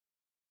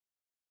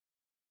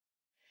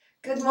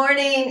Good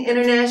morning,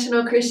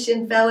 International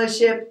Christian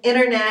Fellowship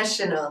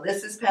International.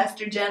 This is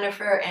Pastor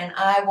Jennifer, and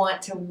I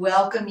want to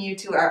welcome you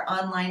to our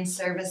online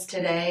service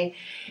today.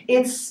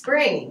 It's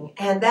spring,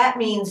 and that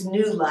means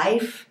new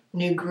life,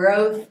 new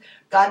growth.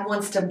 God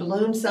wants to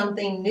bloom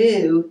something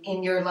new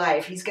in your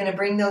life. He's going to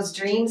bring those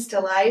dreams to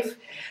life.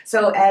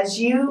 So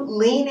as you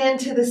lean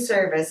into the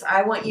service,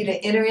 I want you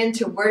to enter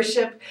into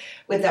worship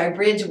with our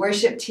Bridge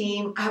worship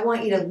team. I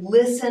want you to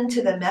listen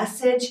to the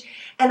message,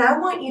 and I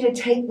want you to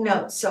take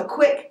notes. So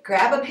quick,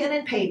 grab a pen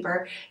and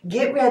paper,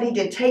 get ready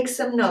to take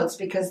some notes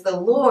because the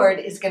Lord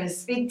is going to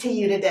speak to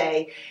you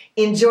today.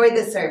 Enjoy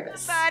the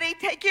service. Somebody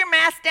take your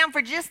mask down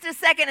for just a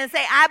second and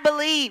say, I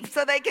believe,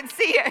 so they can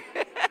see it.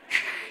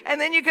 And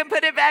then you can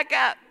put it back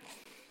up.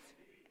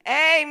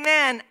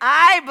 Amen.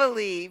 I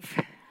believe.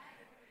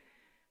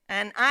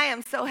 And I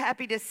am so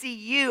happy to see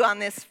you on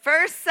this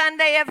first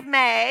Sunday of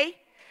May.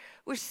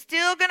 We're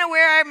still going to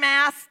wear our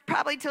masks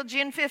probably till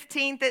June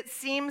 15th. It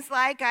seems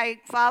like I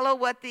follow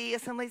what the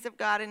Assemblies of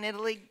God in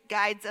Italy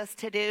guides us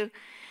to do.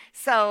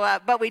 So,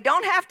 but we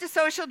don't have to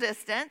social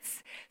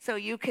distance. So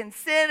you can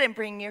sit and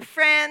bring your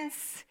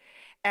friends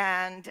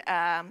and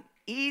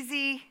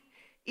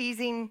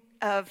easing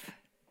of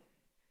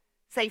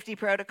safety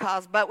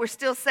protocols, but we're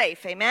still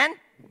safe. Amen?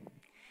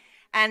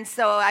 And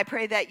so I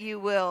pray that you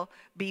will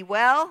be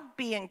well,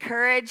 be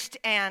encouraged,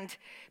 and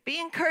be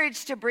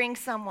encouraged to bring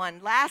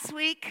someone. Last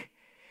week,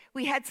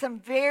 we had some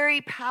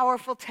very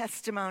powerful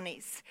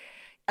testimonies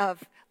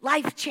of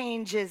life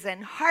changes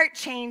and heart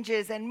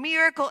changes and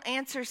miracle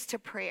answers to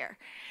prayer.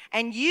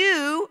 And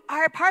you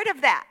are a part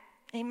of that.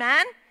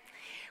 Amen?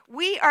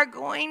 We are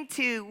going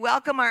to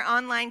welcome our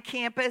online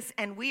campus,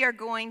 and we are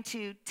going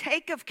to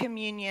take of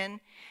communion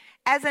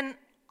as an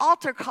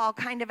altar call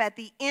kind of at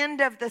the end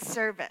of the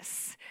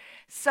service.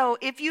 So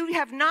if you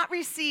have not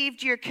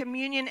received your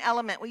communion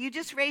element, will you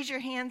just raise your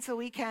hand so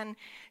we can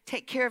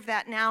take care of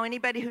that now?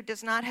 Anybody who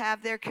does not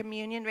have their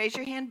communion, raise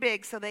your hand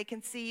big so they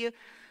can see you.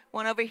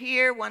 One over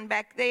here, one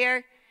back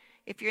there.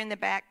 If you're in the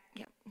back,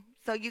 yeah.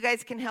 So you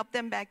guys can help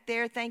them back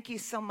there. Thank you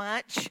so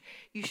much.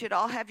 You should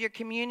all have your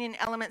communion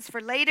elements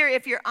for later.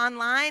 If you're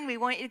online, we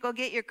want you to go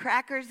get your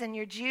crackers and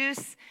your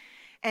juice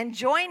and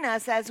join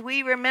us as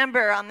we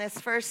remember on this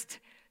first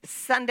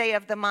Sunday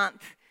of the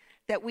month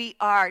that we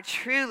are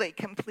truly,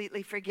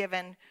 completely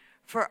forgiven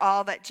for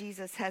all that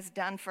Jesus has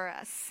done for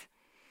us.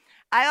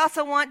 I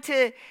also want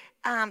to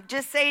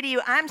just say to you,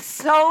 I'm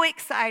so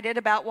excited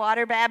about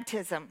water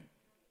baptism.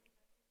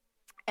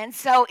 And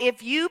so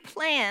if you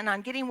plan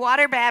on getting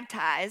water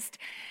baptized,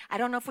 I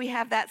don't know if we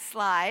have that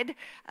slide.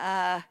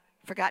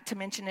 Forgot to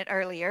mention it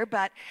earlier,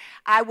 but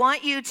I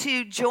want you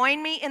to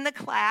join me in the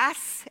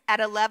class at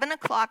 11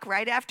 o'clock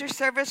right after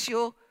service.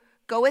 You'll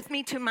go with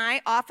me to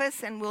my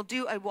office and we'll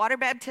do a water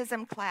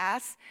baptism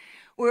class.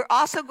 We're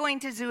also going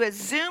to do a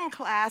Zoom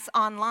class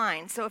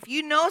online. So if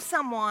you know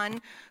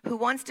someone who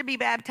wants to be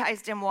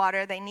baptized in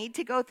water, they need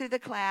to go through the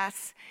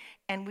class,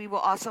 and we will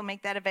also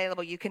make that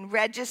available. You can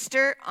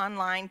register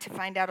online to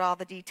find out all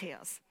the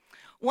details.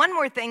 One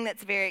more thing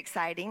that's very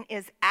exciting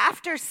is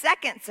after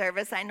second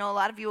service, I know a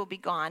lot of you will be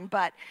gone,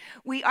 but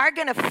we are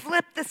going to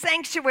flip the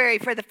sanctuary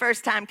for the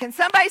first time. Can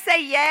somebody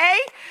say yay?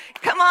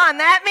 Come on,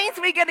 that means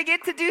we're going to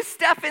get to do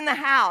stuff in the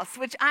house,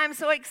 which I'm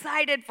so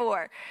excited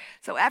for.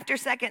 So after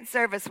second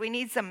service, we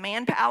need some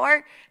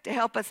manpower to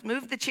help us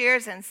move the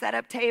chairs and set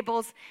up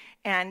tables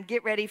and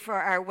get ready for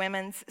our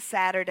Women's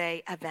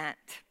Saturday event.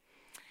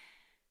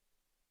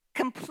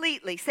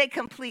 Completely, say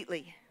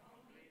completely.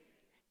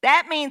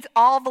 That means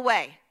all the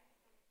way.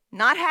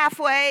 Not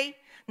halfway,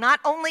 not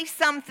only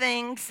some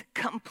things,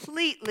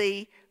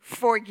 completely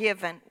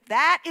forgiven.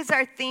 That is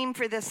our theme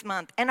for this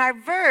month. And our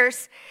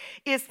verse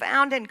is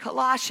found in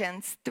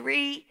Colossians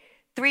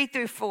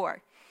 3:3-4.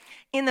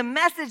 In the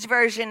Message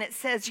version, it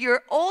says,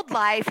 your old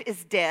life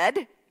is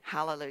dead,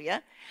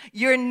 hallelujah.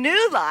 Your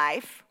new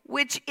life,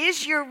 which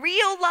is your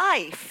real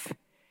life,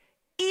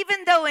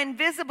 even though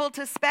invisible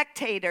to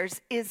spectators,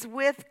 is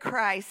with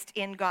Christ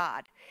in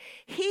God.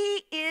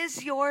 He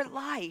is your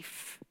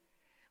life.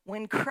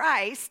 When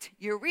Christ,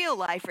 your real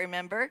life,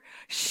 remember,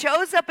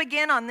 shows up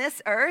again on this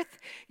earth,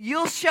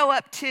 you'll show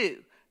up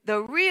too.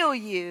 The real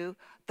you,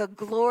 the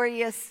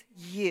glorious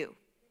you.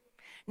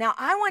 Now,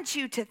 I want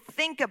you to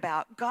think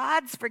about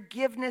God's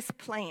forgiveness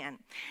plan.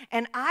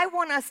 And I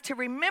want us to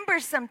remember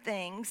some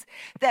things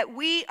that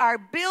we are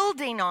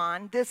building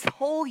on this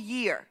whole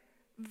year.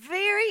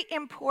 Very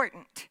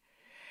important.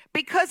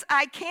 Because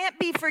I can't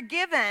be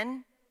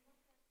forgiven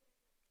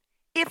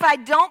if I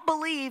don't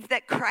believe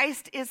that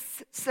Christ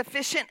is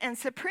sufficient and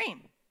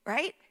supreme,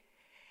 right?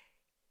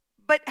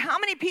 But how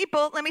many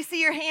people, let me see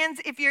your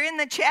hands. If you're in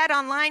the chat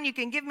online, you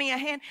can give me a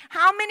hand.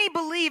 How many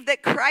believe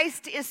that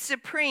Christ is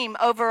supreme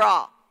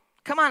overall?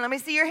 Come on, let me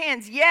see your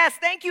hands. Yes,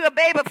 thank you,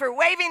 Abeba, for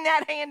waving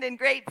that hand in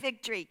great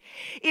victory.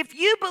 If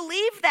you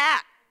believe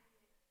that,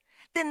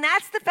 then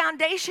that's the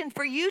foundation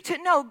for you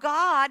to know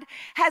God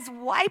has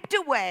wiped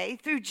away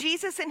through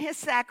Jesus and his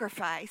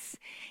sacrifice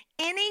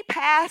any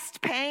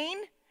past pain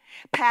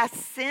past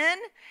sin,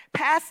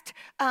 past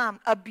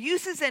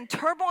abuses and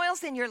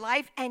turmoils in your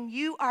life, and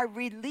you are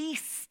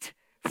released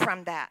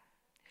from that.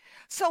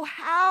 So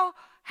how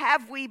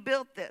have we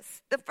built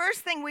this? The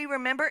first thing we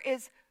remember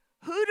is,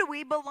 who do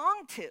we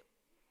belong to?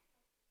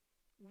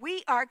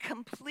 We are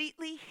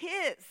completely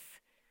his.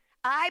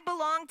 I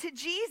belong to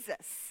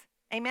Jesus.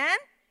 Amen?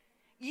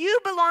 You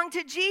belong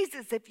to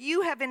Jesus if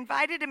you have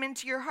invited him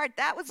into your heart.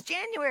 That was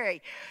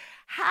January.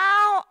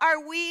 How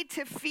are we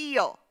to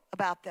feel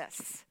about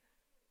this?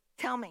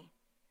 Tell me.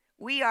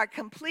 We are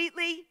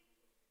completely,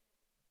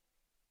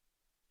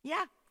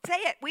 say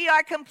it. We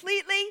are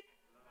completely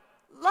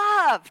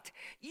loved.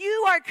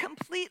 You are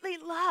completely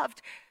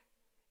loved.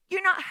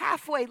 You're not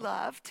halfway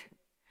loved.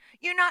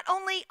 You're not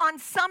only on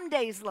some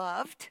days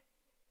loved.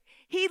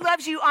 He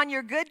loves you on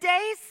your good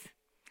days,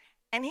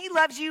 and he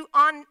loves you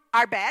on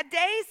our bad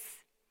days,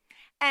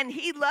 and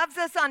he loves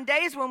us on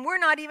days when we're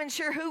not even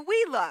sure who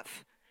we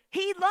love.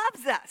 He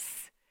loves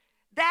us.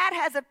 That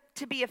has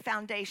to be a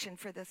foundation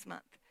for this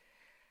month.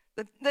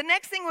 The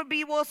next thing would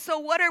be, well, so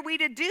what are we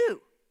to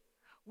do?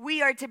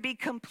 We are to be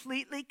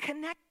completely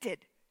connected.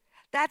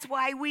 That's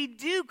why we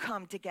do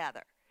come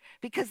together,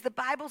 because the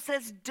Bible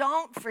says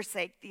don't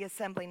forsake the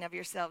assembling of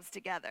yourselves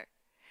together.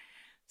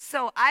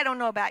 So I don't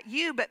know about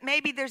you, but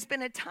maybe there's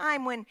been a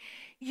time when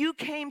you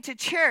came to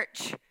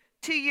church,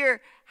 to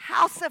your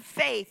house of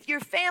faith, your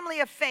family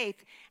of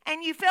faith,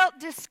 and you felt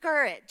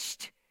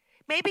discouraged.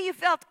 Maybe you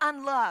felt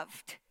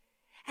unloved.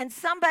 And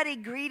somebody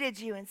greeted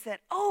you and said,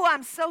 "Oh,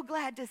 I'm so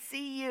glad to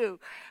see you.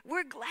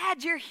 We're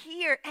glad you're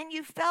here." And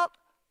you felt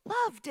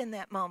loved in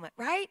that moment,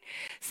 right?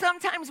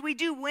 Sometimes we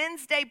do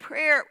Wednesday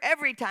prayer,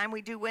 every time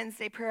we do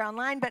Wednesday prayer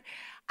online, but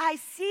I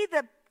see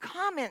the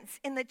comments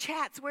in the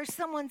chats where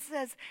someone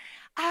says,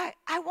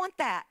 I want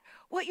that.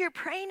 What you're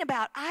praying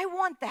about, I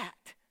want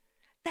that.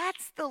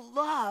 That's the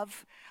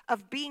love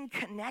of being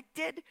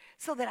connected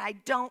so that I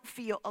don't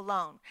feel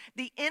alone.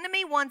 The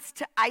enemy wants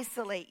to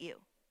isolate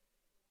you.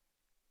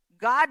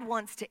 God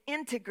wants to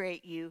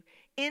integrate you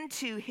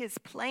into his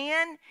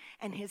plan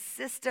and his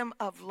system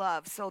of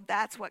love. So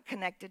that's what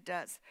Connected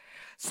does.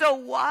 So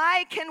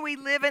why can we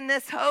live in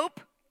this hope?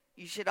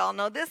 You should all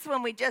know this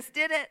one. We just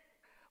did it.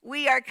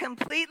 We are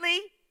completely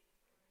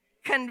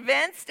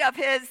convinced of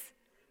his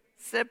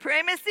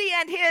supremacy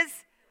and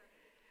his.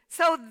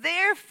 So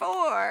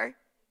therefore,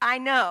 I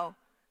know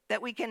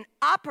that we can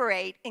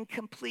operate in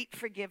complete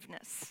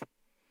forgiveness.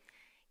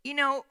 You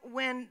know,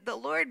 when the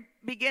Lord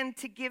began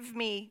to give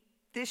me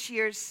this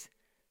year's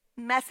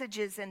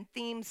messages and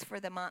themes for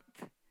the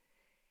month,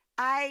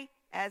 I,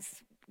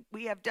 as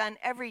we have done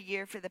every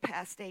year for the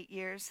past 8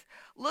 years,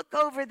 look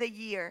over the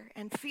year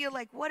and feel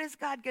like, what is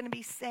God going to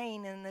be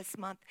saying in this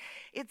month?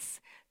 It's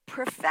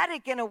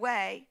prophetic in a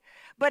way,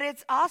 but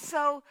it's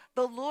also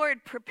the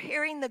Lord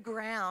preparing the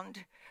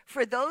ground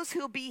for those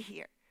who'll be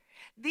here.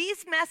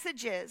 These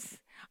messages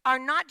are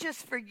not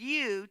just for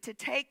you to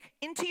take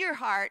into your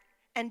heart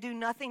and do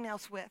nothing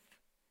else with.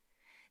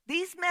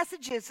 These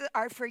messages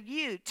are for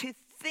you to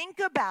think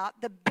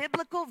about the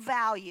biblical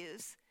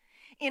values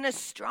in a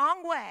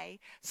strong way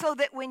so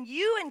that when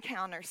you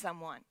encounter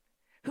someone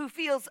who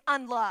feels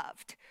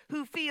unloved,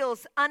 who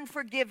feels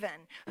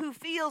unforgiven, who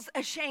feels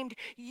ashamed,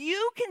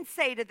 you can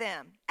say to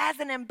them, as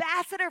an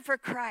ambassador for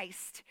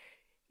Christ,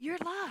 you're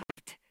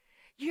loved,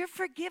 you're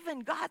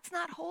forgiven. God's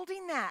not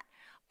holding that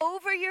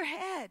over your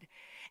head.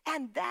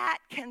 And that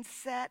can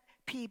set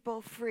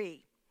people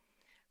free.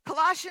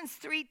 Colossians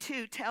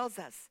 3:2 tells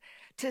us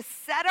to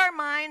set our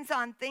minds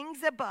on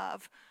things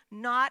above,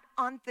 not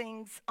on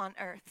things on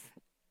earth.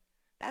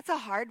 That's a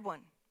hard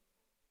one.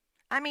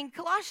 I mean,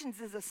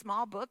 Colossians is a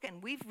small book,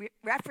 and we've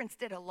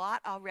referenced it a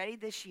lot already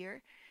this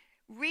year.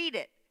 Read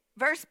it,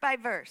 verse by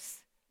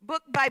verse,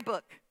 book by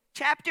book,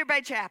 chapter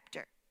by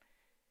chapter.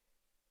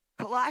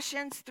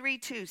 Colossians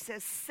 3:2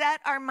 says,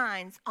 set our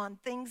minds on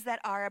things that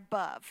are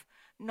above,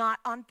 not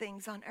on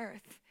things on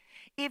earth.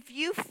 If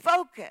you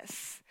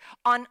focus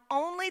on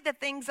only the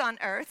things on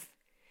earth,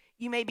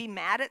 you may be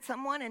mad at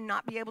someone and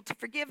not be able to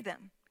forgive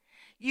them.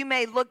 You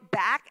may look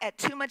back at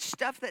too much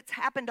stuff that's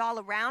happened all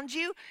around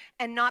you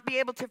and not be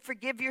able to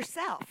forgive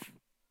yourself.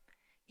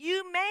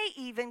 You may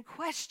even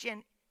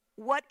question,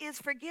 what is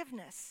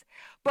forgiveness?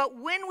 But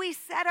when we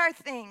set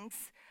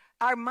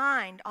our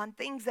mind on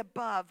things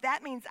above,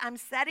 that means I'm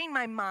setting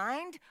my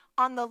mind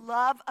on the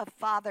love of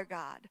Father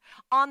God,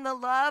 on the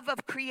love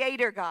of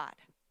Creator God.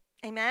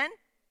 Amen?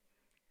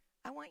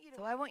 I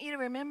want you to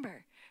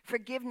remember,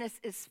 forgiveness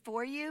is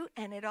for you,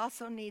 and it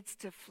also needs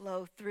to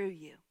flow through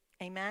you.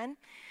 Amen?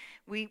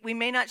 We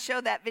may not show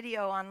that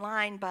video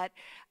online, but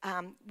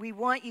we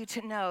want you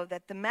to know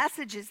that the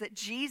message is that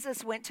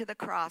Jesus went to the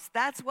cross.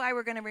 That's why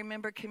we're going to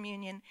remember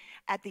communion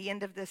at the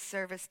end of this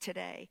service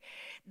today.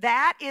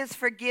 That is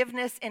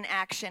forgiveness in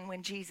action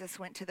when Jesus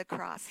went to the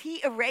cross.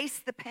 He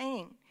erased the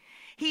pain.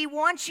 He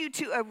wants you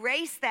to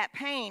erase that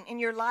pain in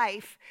your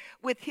life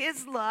with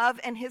his love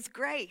and his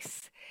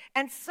grace.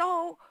 And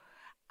so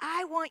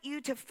I want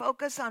you to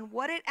focus on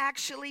what it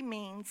actually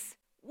means.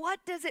 What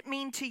does it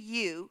mean to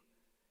you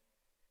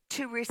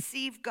to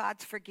receive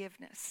God's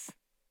forgiveness?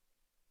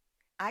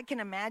 I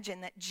can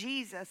imagine that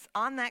Jesus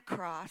on that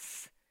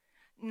cross,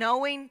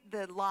 knowing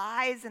the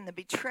lies and the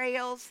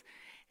betrayals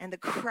and the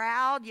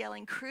crowd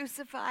yelling,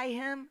 "Crucify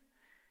him,"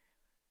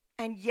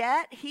 and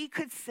yet he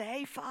could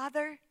say,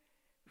 "Father,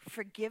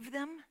 forgive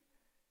them,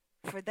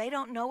 for they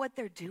don't know what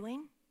they're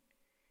doing."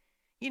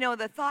 You know,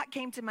 the thought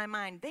came to my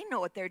mind, they know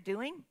what they're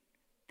doing.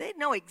 They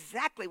know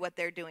exactly what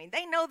they're doing.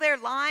 They know they're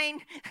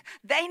lying.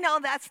 They know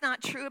that's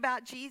not true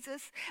about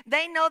Jesus.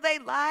 They know they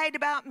lied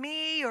about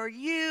me or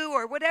you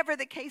or whatever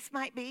the case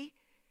might be.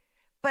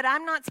 But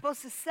I'm not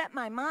supposed to set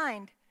my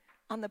mind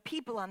on the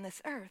people on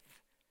this earth.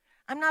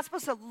 I'm not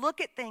supposed to look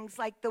at things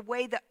like the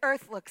way the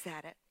earth looks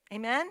at it.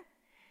 Amen?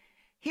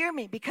 Hear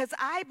me, because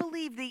I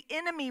believe the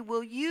enemy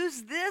will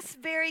use this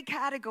very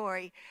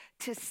category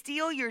to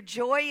steal your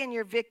joy and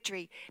your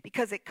victory,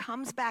 because it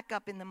comes back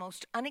up in the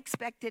most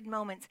unexpected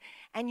moments.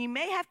 And you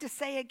may have to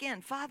say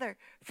again, "Father,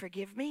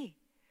 forgive me.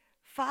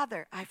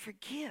 Father, I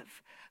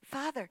forgive.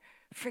 Father,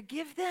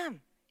 forgive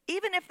them,"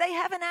 even if they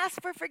haven't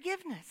asked for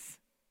forgiveness.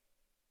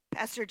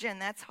 Pastor Jen,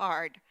 that's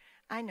hard.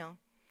 I know,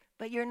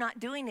 but you're not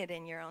doing it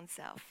in your own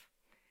self.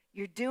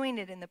 You're doing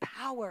it in the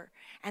power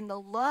and the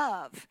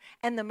love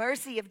and the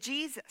mercy of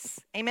Jesus.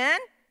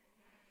 Amen?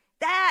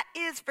 That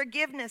is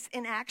forgiveness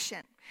in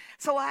action.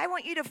 So I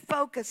want you to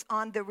focus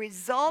on the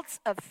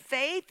results of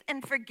faith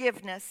and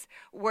forgiveness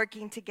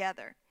working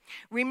together.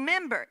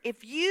 Remember,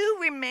 if you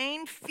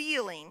remain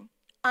feeling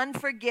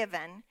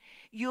unforgiven,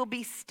 you'll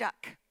be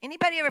stuck.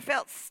 Anybody ever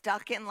felt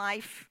stuck in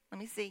life? Let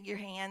me see your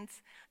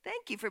hands.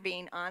 Thank you for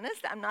being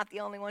honest. I'm not the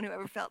only one who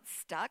ever felt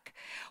stuck.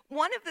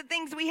 One of the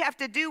things we have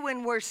to do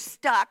when we're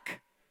stuck,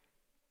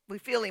 we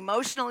feel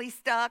emotionally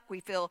stuck,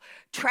 we feel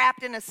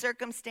trapped in a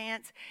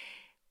circumstance,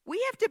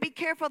 we have to be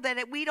careful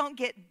that we don't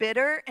get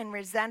bitter and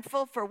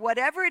resentful for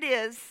whatever it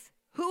is,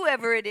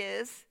 whoever it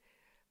is,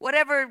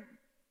 whatever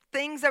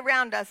things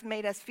around us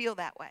made us feel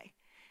that way.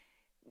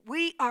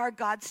 We are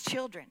God's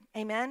children.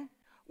 Amen?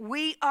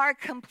 We are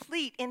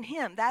complete in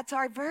him. That's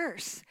our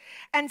verse.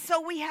 And so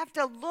we have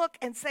to look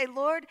and say,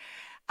 "Lord,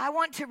 I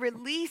want to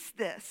release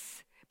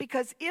this,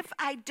 because if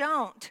I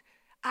don't,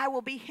 I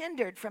will be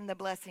hindered from the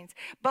blessings."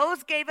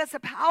 Bose gave us a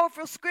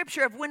powerful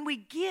scripture of when we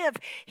give,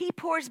 he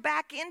pours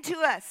back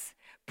into us,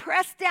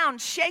 pressed down,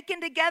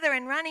 shaken together,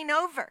 and running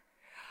over.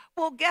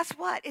 Well, guess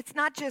what? It's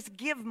not just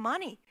give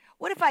money.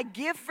 What if I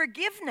give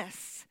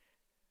forgiveness?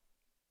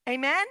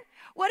 Amen?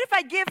 What if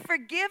I give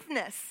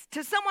forgiveness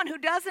to someone who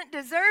doesn't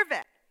deserve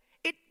it?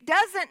 It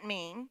doesn't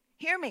mean,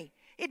 hear me,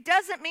 it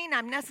doesn't mean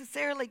I'm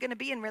necessarily going to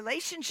be in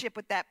relationship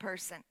with that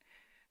person.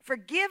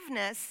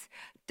 Forgiveness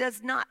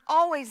does not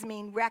always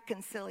mean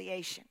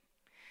reconciliation.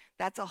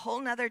 That's a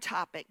whole nother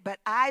topic. But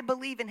I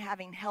believe in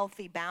having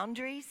healthy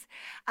boundaries.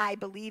 I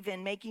believe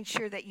in making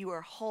sure that you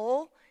are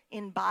whole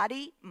in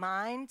body,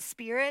 mind,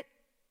 spirit,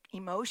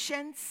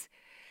 emotions.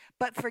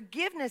 But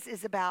forgiveness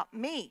is about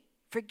me.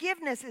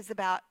 Forgiveness is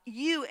about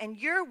you and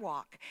your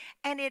walk.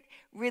 And it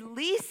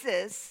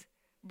releases,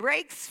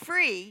 breaks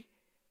free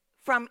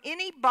from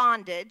any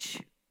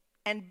bondage.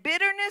 And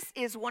bitterness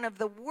is one of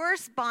the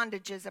worst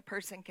bondages a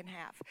person can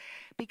have,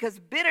 because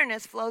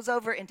bitterness flows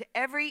over into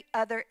every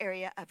other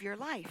area of your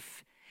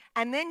life.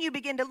 And then you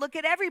begin to look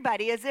at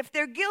everybody as if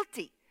they're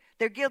guilty.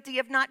 They're guilty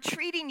of not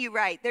treating you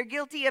right. They're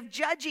guilty of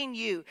judging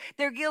you.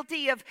 They're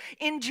guilty of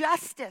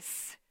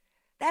injustice.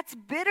 That's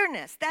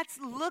bitterness. That's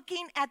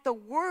looking at the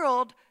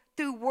world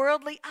through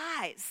worldly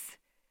eyes.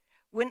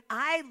 When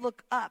I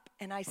look up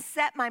and I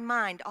set my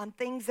mind on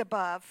things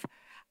above,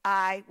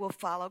 I will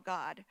follow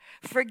God.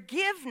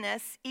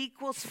 Forgiveness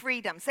equals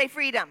freedom. Say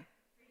freedom.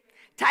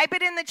 Type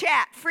it in the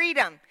chat,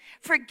 freedom.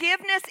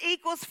 Forgiveness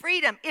equals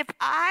freedom. If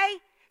I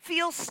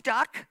feel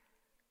stuck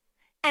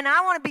and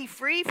I want to be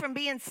free from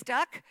being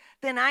stuck,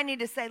 then I need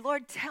to say,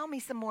 "Lord, tell me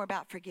some more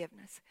about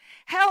forgiveness.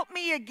 Help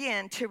me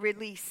again to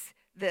release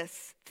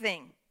this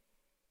thing."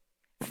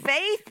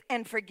 Faith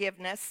and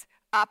forgiveness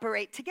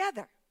operate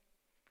together.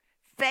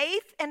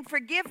 Faith and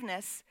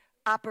forgiveness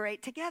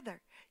operate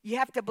together. You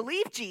have to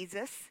believe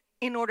Jesus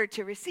in order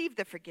to receive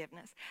the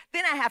forgiveness.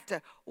 Then I have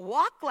to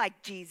walk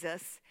like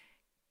Jesus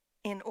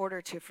in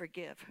order to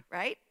forgive,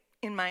 right?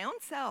 In my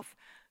own self,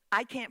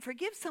 I can't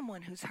forgive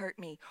someone who's hurt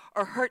me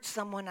or hurt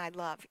someone I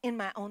love in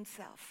my own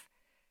self,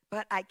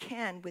 but I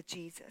can with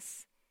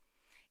Jesus.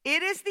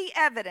 It is the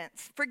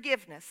evidence,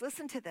 forgiveness,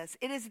 listen to this.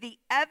 It is the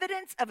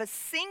evidence of a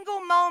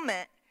single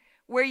moment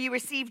where you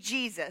receive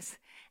Jesus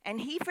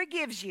and he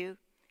forgives you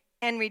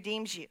and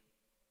redeems you.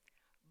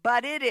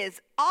 But it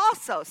is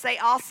also, say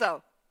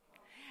also,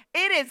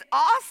 it is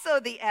also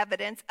the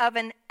evidence of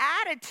an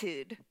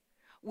attitude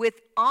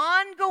with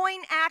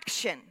ongoing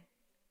action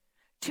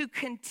to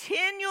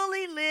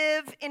continually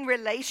live in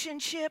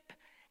relationship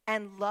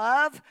and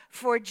love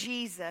for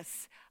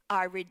Jesus,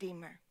 our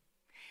Redeemer.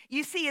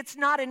 You see, it's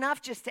not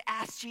enough just to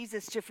ask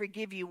Jesus to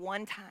forgive you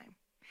one time.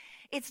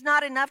 It's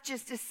not enough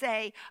just to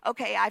say,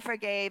 "Okay, I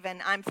forgave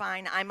and I'm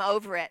fine, I'm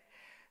over it."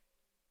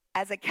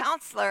 As a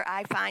counselor,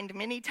 I find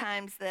many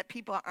times that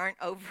people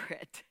aren't over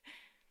it.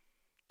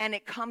 And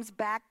it comes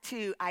back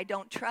to, I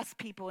don't trust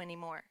people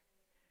anymore.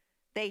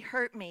 They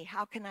hurt me.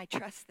 How can I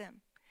trust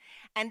them?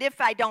 And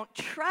if I don't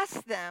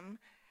trust them,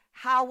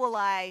 how will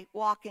I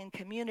walk in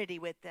community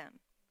with them?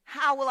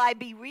 How will I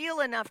be real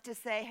enough to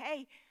say,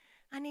 hey,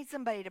 I need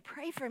somebody to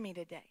pray for me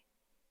today.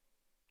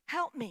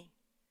 Help me.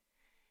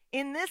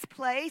 In this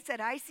place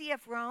at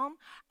ICF Rome,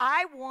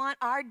 I want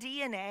our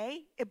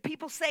DNA,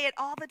 people say it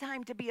all the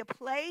time, to be a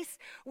place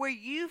where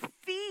you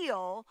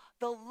feel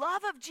the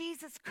love of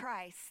Jesus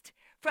Christ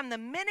from the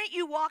minute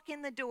you walk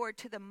in the door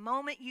to the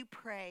moment you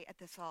pray at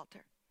this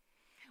altar.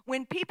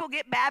 When people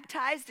get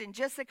baptized in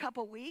just a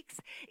couple weeks,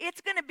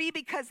 it's going to be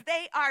because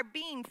they are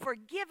being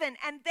forgiven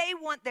and they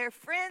want their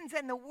friends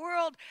and the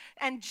world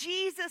and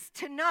Jesus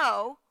to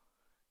know,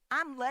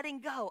 I'm letting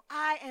go.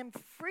 I am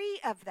free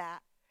of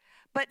that.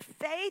 But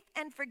faith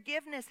and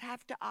forgiveness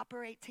have to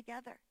operate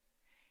together.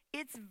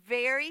 It's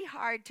very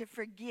hard to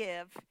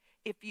forgive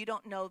if you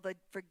don't know the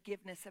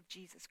forgiveness of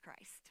Jesus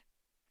Christ,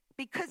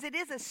 because it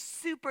is a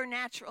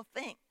supernatural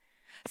thing.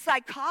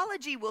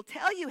 Psychology will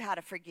tell you how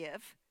to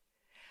forgive,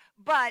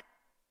 but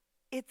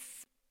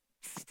it's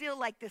still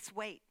like this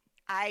weight.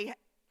 I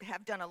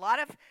have done a lot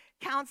of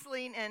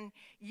counseling and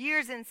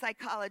years in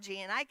psychology,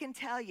 and I can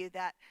tell you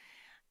that,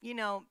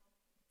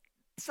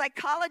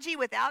 psychology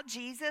without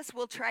Jesus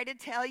will try to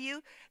tell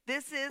you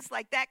this is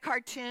like that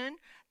cartoon.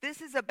 This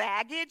is a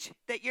baggage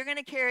that you're going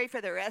to carry for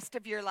the rest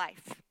of your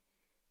life.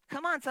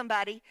 Come on,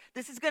 somebody.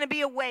 This is going to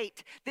be a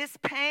weight. This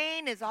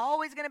pain is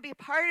always going to be a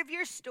part of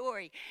your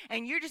story,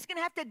 and you're just going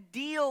to have to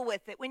deal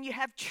with it when you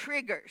have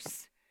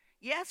triggers.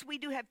 Yes, we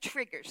do have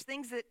triggers,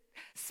 things that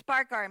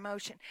spark our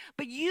emotion,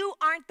 but you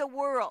aren't the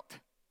world.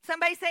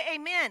 Somebody say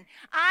amen.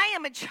 I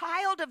am a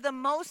child of the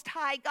Most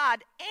High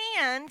God,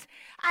 and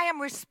I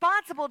am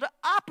responsible to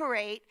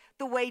operate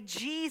the way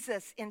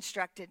Jesus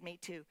instructed me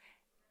to,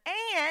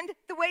 and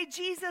the way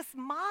Jesus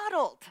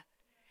modeled.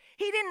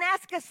 He didn't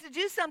ask us to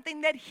do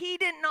something that he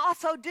didn't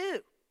also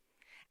do.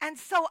 And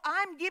so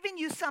I'm giving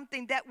you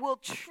something that will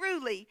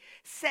truly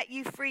set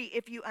you free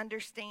if you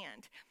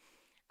understand.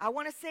 I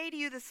want to say to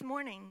you this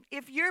morning,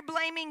 if you're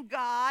blaming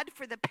God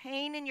for the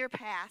pain in your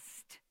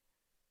past,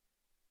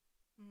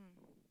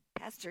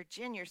 Pastor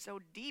Jen, you're so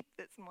deep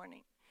this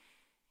morning.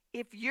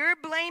 If you're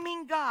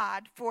blaming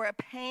God for a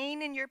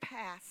pain in your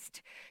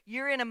past,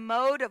 you're in a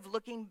mode of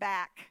looking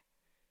back,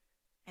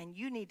 and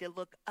you need to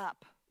look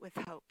up with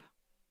hope.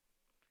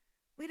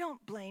 We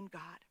don't blame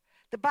God.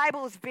 The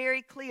Bible is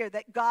very clear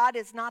that God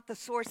is not the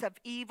source of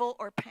evil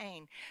or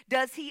pain.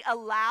 Does he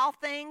allow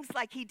things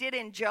like he did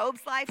in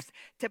Job's life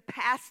to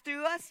pass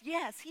through us?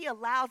 Yes, he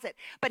allows it,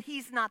 but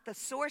he's not the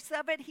source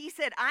of it. He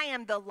said, I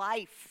am the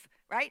life,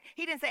 right?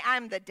 He didn't say,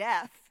 I'm the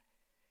death.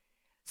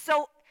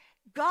 So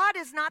God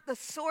is not the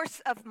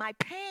source of my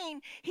pain.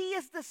 He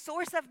is the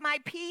source of my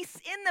peace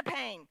in the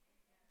pain.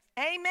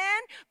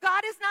 Amen?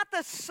 God is not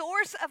the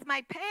source of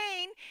my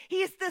pain.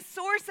 He is the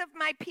source of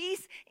my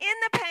peace in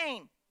the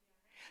pain.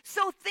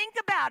 So think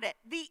about it.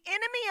 The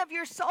enemy of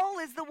your soul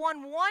is the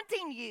one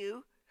wanting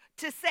you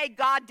to say,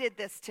 God did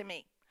this to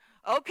me.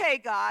 Okay,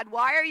 God,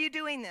 why are you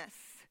doing this?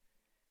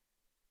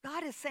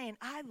 God is saying,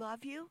 I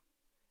love you.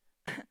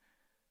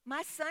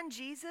 My son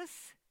Jesus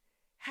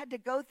had to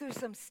go through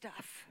some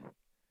stuff.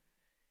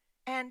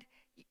 And,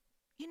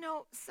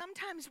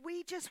 sometimes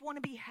we just want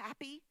to be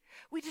happy.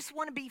 We just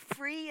want to be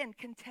free and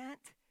content.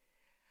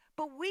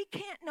 But we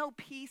can't know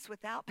peace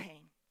without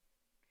pain.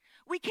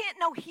 We can't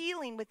know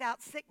healing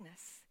without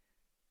sickness.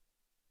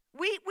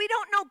 We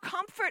don't know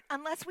comfort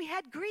unless we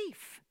had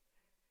grief.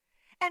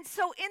 And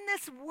so in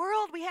this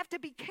world, we have to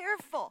be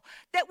careful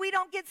that we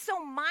don't get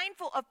so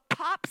mindful of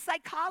pop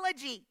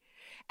psychology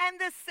and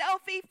the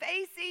selfie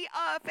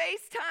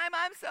FaceTime,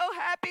 I'm so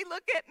happy,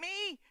 look at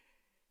me.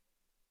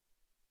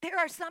 There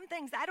are some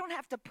things I don't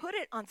have to put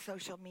it on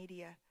social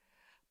media,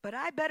 but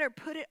I better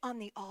put it on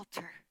the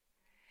altar.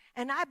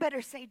 And I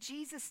better say,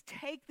 Jesus,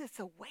 take this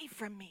away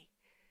from me,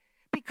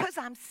 because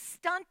I'm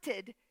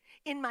stunted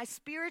in my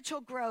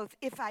spiritual growth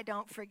if I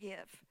don't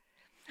forgive.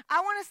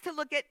 I want us to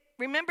look at,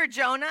 remember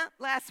Jonah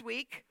last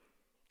week?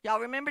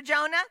 Y'all remember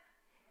Jonah?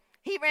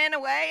 He ran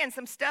away and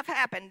some stuff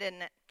happened,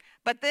 didn't it?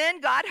 But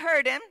then God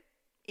heard him,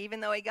 even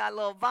though he got a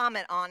little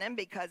vomit on him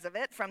because of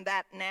it from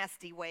that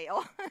nasty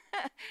whale.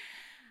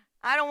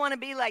 I don't want to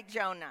be like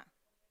Jonah.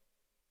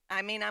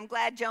 I mean, I'm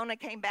glad Jonah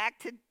came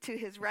back to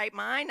his right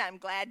mind. I'm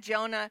glad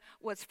Jonah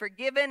was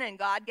forgiven and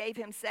God gave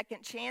him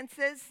second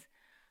chances.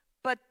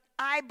 But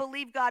I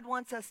believe God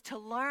wants us to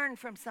learn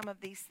from some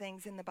of these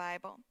things in the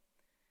Bible.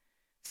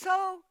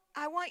 So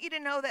I want you to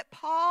know that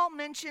Paul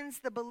mentions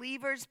the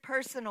believer's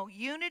personal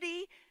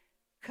unity,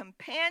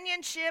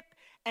 companionship,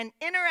 and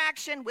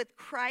interaction with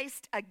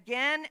Christ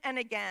again and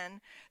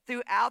again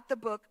throughout the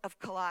book of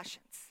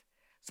Colossians.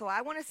 So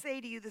I want to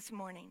say to you this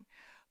morning,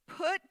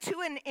 put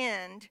to an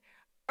end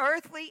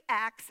earthly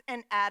acts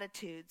and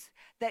attitudes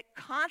that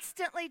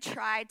constantly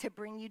try to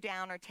bring you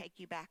down or take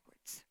you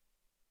backwards.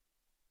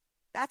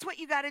 That's what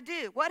you got to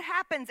do. What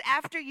happens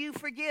after you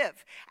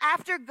forgive?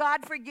 After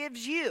God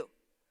forgives you?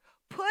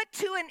 Put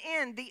to an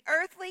end the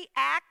earthly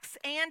acts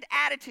and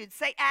attitudes.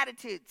 Say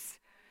attitudes.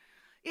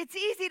 It's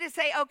easy to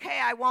say, okay,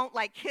 I won't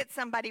like hit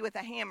somebody with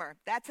a hammer.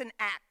 That's an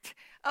act.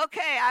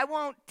 Okay, I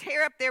won't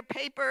tear up their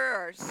paper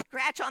or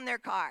scratch on their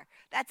car.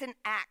 That's an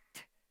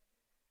act.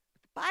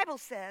 The Bible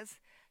says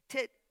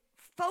to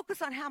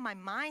focus on how my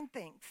mind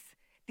thinks,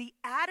 the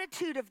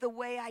attitude of the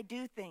way I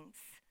do things.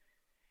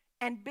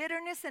 And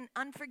bitterness and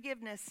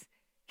unforgiveness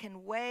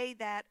can weigh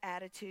that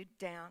attitude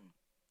down.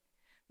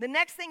 The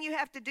next thing you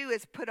have to do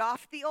is put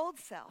off the old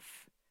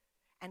self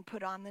and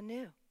put on the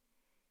new.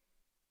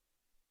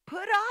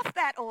 Put off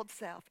that old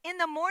self. In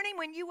the morning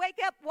when you wake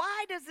up,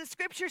 why does the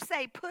scripture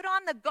say, put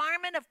on the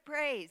garment of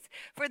praise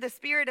for the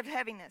spirit of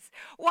heaviness?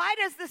 Why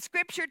does the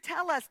scripture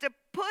tell us to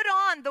put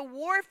on the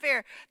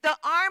warfare, the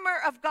armor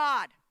of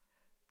God,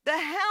 the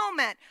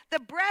helmet, the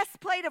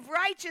breastplate of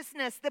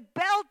righteousness, the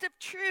belt of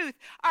truth,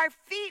 our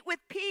feet with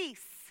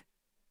peace?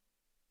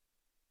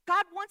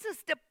 God wants us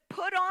to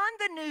put on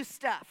the new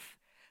stuff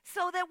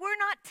so that we're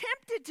not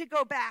tempted to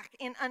go back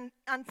in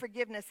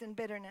unforgiveness and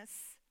bitterness.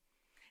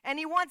 And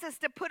he wants us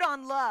to put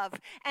on love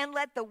and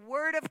let the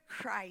word of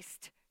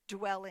Christ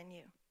dwell in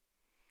you.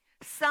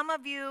 Some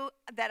of you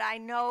that I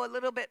know a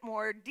little bit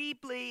more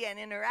deeply and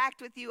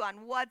interact with you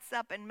on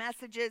WhatsApp and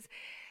messages,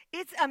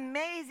 it's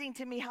amazing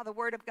to me how the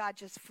word of God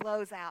just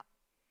flows out.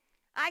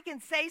 I can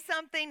say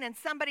something and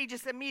somebody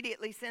just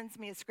immediately sends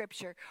me a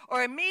scripture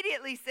or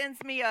immediately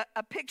sends me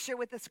a picture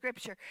with a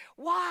scripture.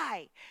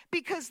 Why?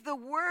 Because the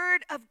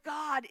word of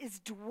God is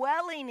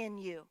dwelling in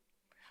you,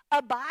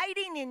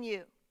 abiding in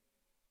you.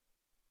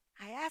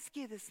 I ask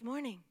you this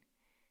morning,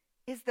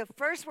 is the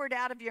first word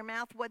out of your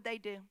mouth what they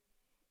do?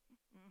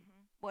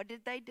 What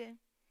did they do?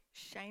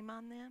 Shame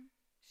on them?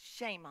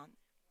 Shame on them.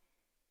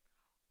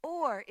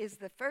 Or is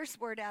the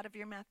first word out of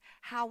your mouth,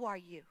 how are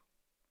you?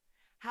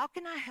 How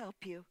can I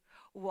help you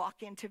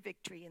walk into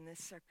victory in this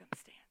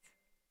circumstance?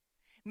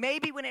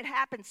 Maybe when it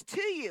happens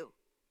to you,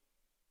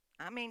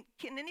 I mean,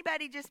 can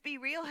anybody just be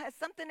real? Has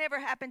something ever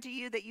happened to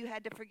you that you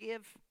had to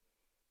forgive?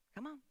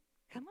 Come on.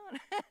 Come on.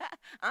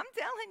 I'm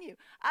telling you,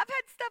 I've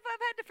had stuff I've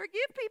had to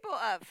forgive people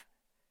of.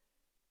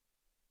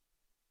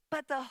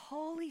 But the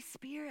Holy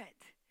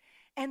Spirit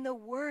and the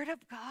Word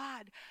of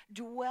God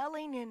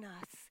dwelling in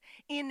us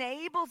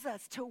enables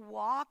us to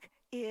walk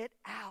it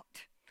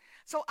out.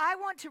 So I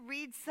want to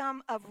read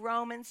some of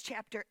Romans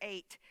chapter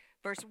 8,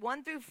 verse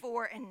 1 through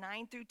 4 and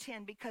 9 through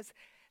 10, because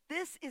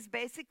this is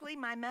basically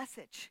my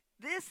message.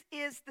 This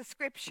is the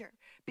scripture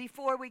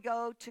before we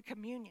go to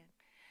communion.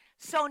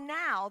 So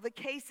now the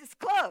case is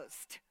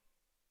closed.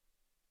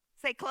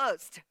 Say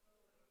closed.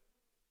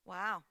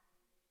 Wow.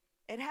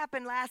 It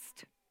happened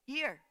last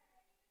year.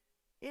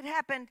 It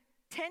happened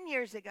 10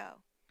 years ago.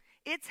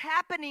 It's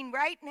happening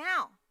right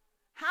now.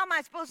 How am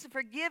I supposed to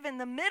forgive in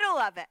the middle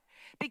of it?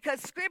 Because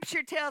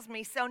scripture tells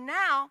me, so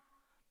now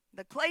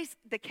the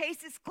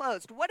case is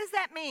closed. What does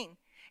that mean?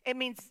 It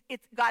means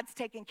God's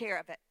taken care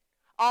of it.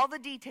 All the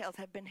details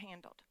have been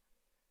handled.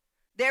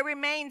 There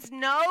remains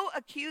no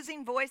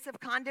accusing voice of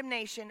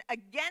condemnation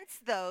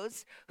against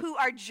those who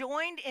are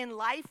joined in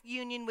life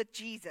union with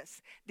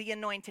Jesus, the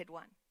Anointed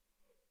One.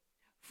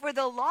 For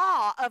the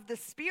law of the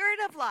Spirit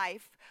of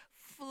life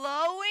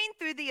flowing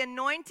through the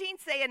anointing,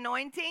 say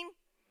anointing,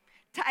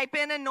 type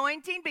in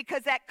anointing,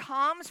 because that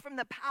comes from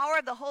the power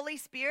of the Holy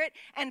Spirit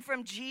and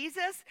from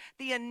Jesus.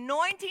 The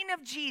anointing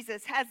of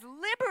Jesus has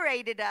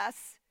liberated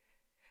us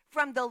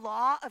from the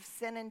law of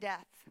sin and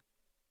death.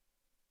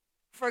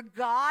 For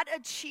God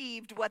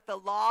achieved what the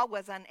law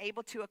was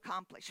unable to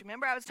accomplish.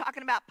 Remember I was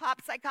talking about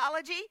pop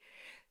psychology?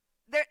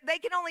 They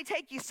can only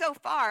take you so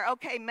far.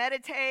 Okay,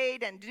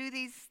 meditate and do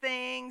these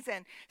things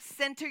and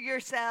center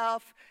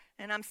yourself.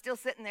 And I'm still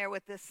sitting there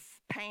with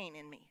this pain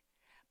in me.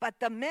 But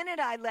the minute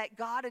I let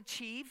God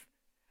achieve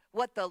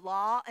what the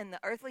law and the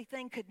earthly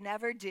thing could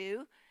never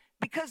do,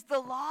 because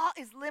the law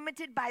is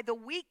limited by the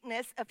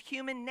weakness of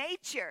human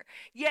nature,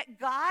 yet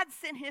God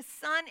sent his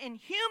Son in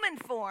human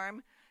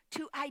form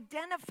to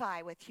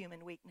identify with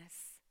human weakness.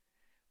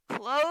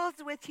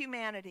 Clothed with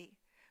humanity,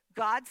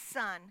 God's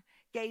Son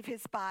gave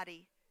his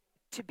body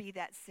to be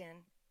that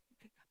sin.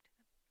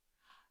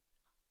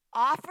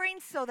 Offering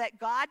so that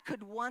God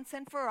could once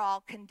and for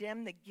all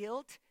condemn the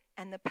guilt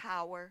and the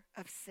power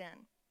of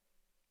sin.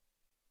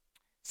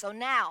 So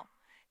now,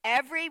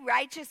 every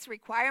righteous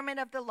requirement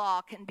of the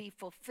law can be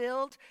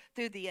fulfilled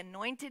through the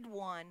Anointed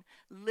One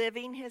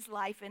living his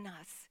life in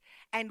us.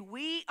 And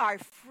we are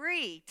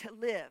free to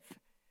live,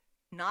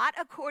 not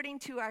according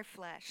to our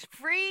flesh.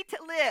 Free to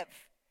live.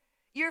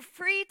 You're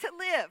free to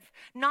live,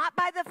 not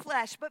by the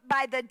flesh, but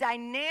by the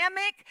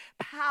dynamic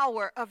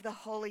power of the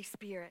Holy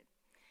Spirit.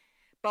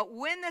 But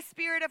when the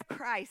Spirit of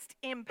Christ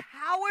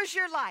empowers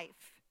your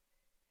life,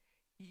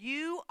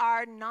 you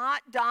are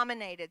not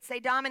dominated. Say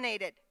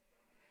dominated.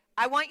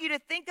 I want you to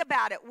think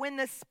about it. When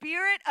the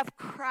Spirit of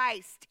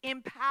Christ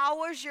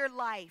empowers your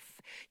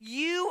life,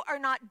 you are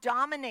not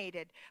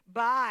dominated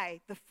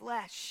by the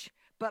flesh,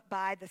 but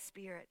by the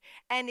Spirit.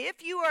 And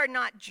if you are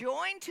not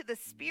joined to the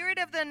Spirit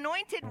of the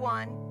Anointed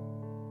One,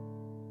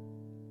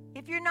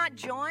 if you're not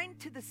joined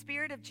to the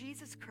Spirit of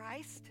Jesus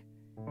Christ,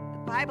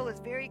 the Bible is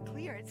very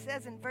clear. It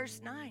says in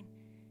verse 9,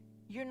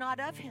 you're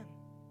not of him.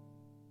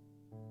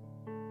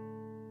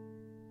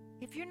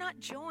 if you're not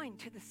joined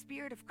to the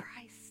Spirit of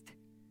Christ,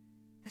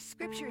 the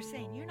scripture is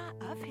saying you're not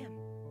of him.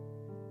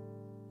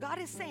 God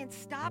is saying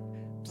stop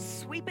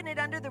sweeping it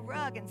under the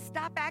rug and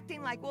stop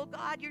acting like, well,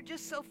 God, you're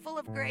just so full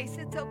of grace.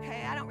 It's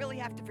okay. I don't really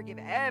have to forgive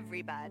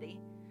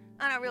everybody.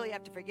 I don't really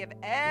have to forgive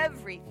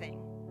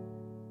everything.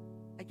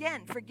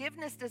 Again,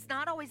 forgiveness does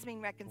not always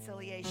mean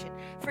reconciliation.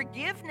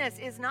 Forgiveness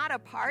is not a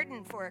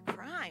pardon for a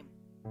crime.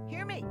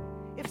 Hear me.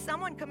 If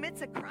someone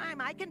commits a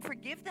crime, I can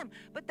forgive them,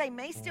 but they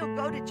may still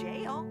go to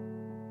jail.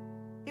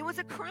 It was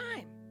a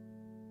crime.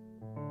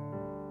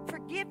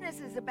 Forgiveness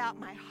is about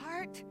my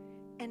heart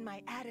and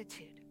my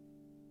attitude.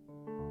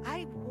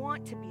 I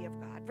want to be of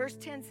God. Verse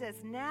 10 says,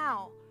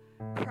 now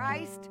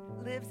Christ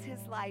lives his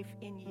life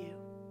in you.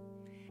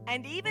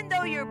 And even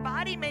though your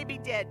body may be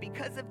dead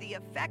because of the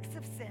effects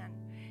of sin,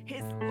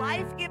 his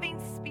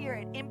life-giving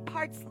Spirit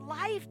imparts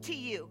life to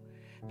you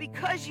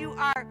because you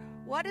are,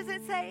 what does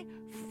it say?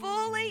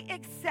 Fully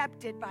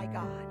accepted by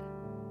God.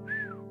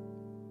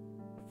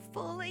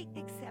 Fully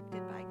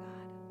accepted by God.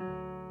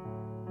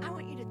 I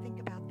want you to think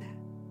about that.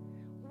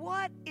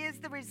 What is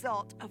the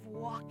result of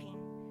walking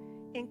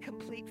in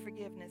complete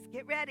forgiveness?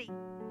 Get ready.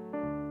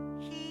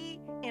 He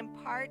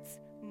imparts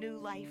new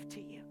life to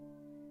you.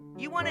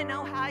 You want to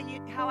know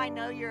how I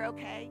know you're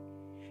okay?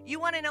 You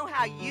want to know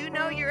how you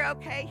know you're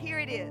okay? Here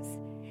it is.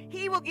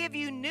 He will give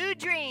you new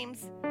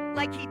dreams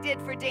like he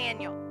did for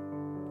Daniel.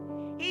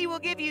 He will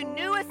give you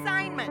new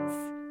assignments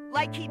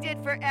like he did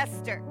for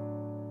Esther.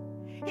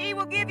 He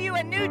will give you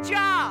a new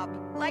job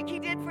like he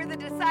did for the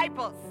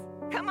disciples.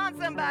 Come on,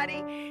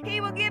 somebody.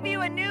 He will give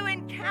you a new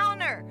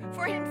encounter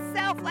for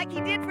himself like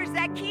he did for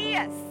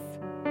Zacchaeus.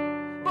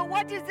 But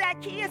what did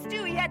Zacchaeus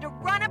do? He had to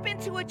run up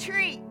into a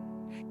tree,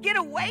 get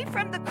away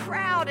from the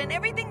crowd and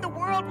everything the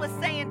world was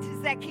saying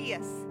to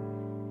Zacchaeus.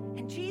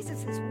 And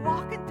Jesus is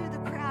walking through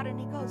the crowd and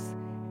he goes,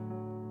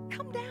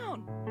 come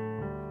down.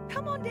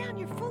 Come on down.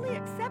 You're fully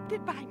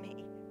accepted by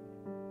me.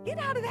 Get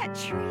out of that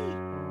tree.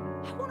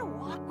 I want to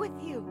walk with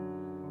you.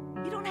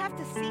 You don't have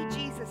to see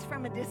Jesus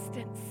from a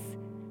distance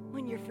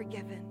when you're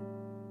forgiven.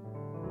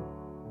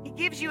 He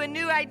gives you a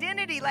new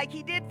identity like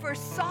he did for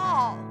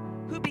Saul,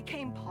 who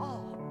became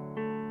Paul.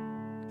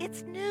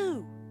 It's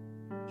new.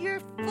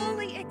 You're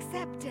fully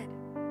accepted.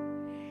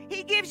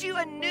 He gives you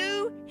a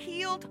new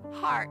healed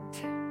heart,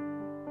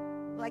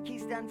 like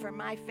he's done for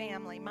my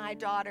family, my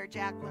daughter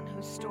Jacqueline,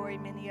 whose story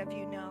many of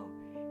you know.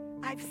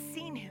 I've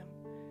seen him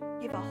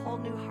give a whole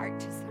new heart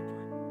to someone.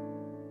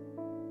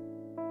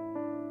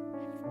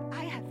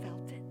 I have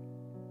felt it.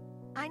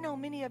 I know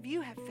many of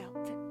you have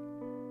felt it.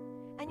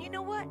 And you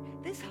know what?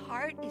 This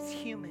heart is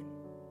human.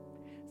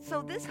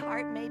 So this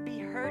heart may be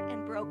hurt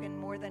and broken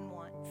more than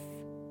once.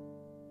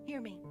 Hear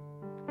me.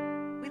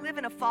 We live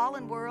in a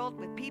fallen world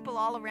with people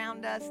all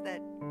around us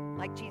that,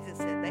 like Jesus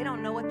said, they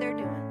don't know what they're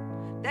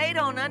doing. They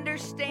don't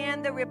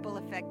understand the ripple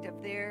effect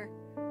of their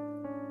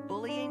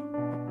bullying,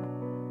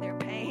 their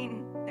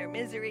pain, their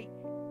misery.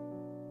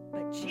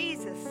 But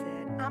Jesus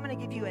said, I'm going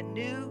to give you a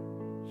new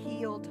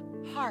healed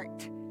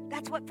heart.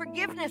 That's what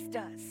forgiveness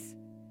does.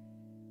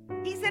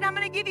 He said, I'm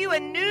going to give you a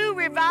new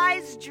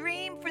revised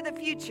dream for the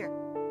future.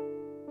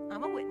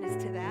 I'm a witness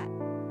to that.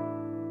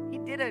 He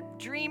did a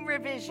dream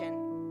revision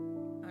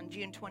on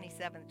June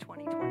 27th,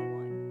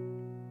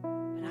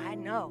 2021. But I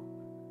know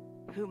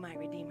who my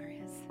Redeemer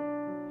is.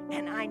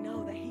 And I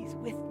know that he's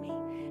with me.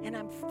 And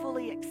I'm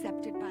fully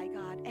accepted by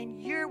God.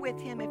 And you're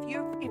with him if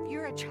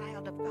you're a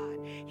child of God.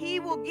 He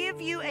will give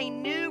you a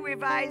new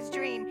revised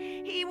dream.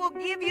 He will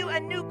give you a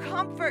new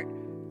comfort,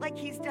 like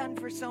he's done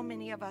for so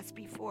many of us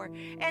before.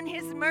 And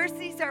his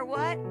mercies are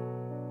what?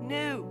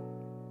 New.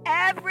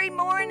 Every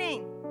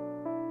morning.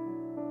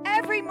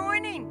 Every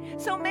morning.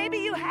 So maybe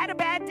you had a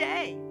bad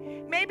day.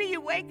 Maybe you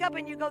wake up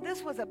and you go,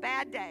 this was a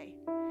bad day.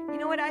 You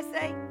know what I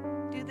say?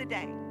 Do the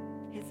day.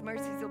 His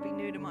mercies will be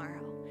new tomorrow.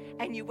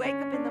 And you wake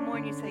up in the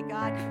morning, you say,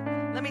 God,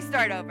 let me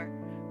start over.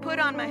 Put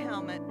on my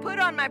helmet. Put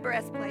on my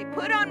breastplate.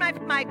 Put on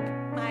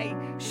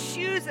my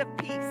shoes of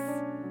peace.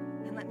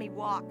 And let me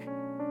walk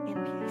in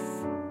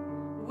peace.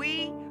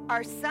 We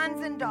are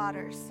sons and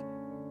daughters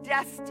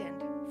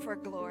destined for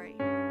glory.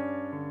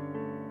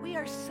 We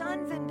are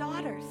sons and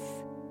daughters.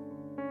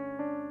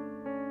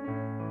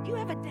 You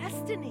have a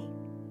destiny.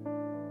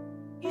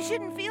 You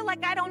shouldn't feel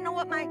like I don't know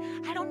what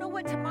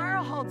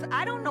tomorrow holds.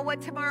 I don't know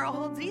what tomorrow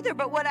holds either,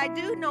 but what I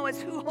do know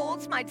is who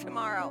holds my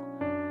tomorrow.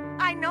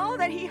 I know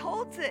that he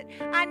holds it.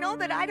 I know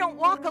that I don't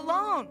walk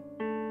alone.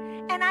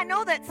 And I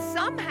know that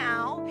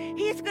somehow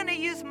he's going to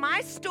use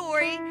my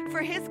story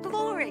for his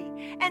glory.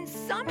 And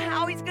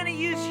somehow he's going to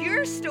use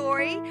your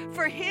story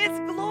for his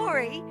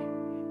glory,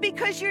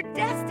 because you're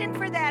destined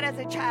for that as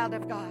a child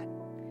of God.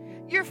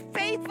 Your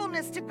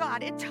faithfulness to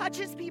God, it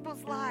touches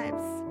people's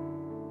lives.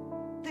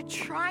 The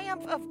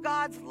triumph of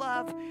God's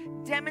love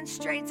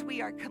demonstrates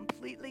we are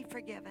completely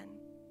forgiven.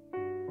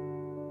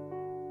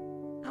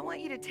 I want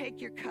you to take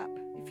your cup,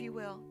 if you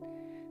will.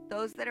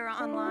 Those that are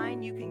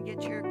online, you can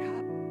get your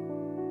cup.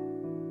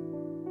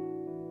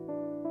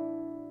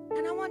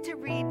 And I want to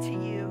read to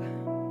you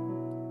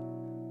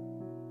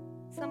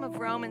some of of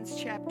Romans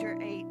chapter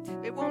 8.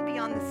 It won't be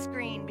on the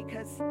screen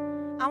because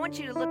I want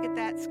you to look at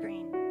that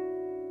screen.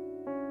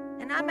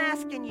 And I'm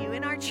asking you,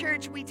 in our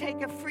church, we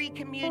take a free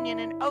communion,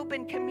 an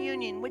open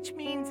communion, which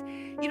means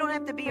you don't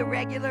have to be a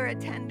regular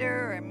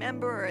attender or a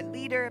member or a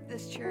leader of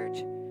this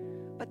church.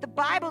 But the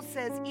Bible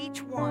says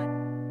each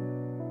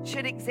one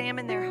should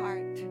examine their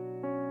heart.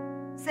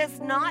 It says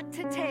not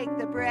to take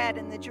the bread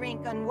and the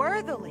drink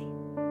unworthily,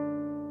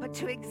 but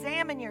to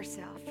examine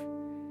yourself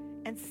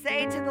and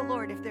say to the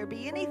Lord, if there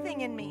be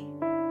anything in me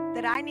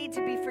that I need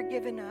to be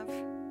forgiven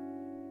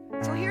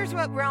of. So here's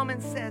what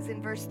Romans says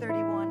in verse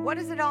 31. What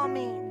does it all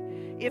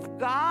mean? If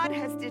God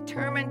has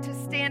determined to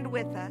stand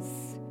with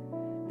us,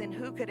 then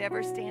who could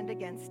ever stand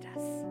against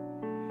us?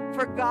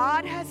 For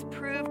God has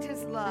proved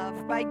his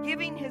love by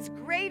giving his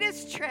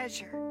greatest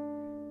treasure,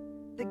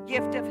 the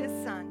gift of his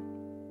Son.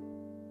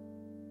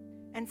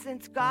 And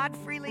since God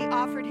freely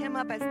offered him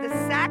up as the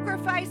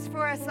sacrifice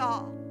for us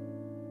all,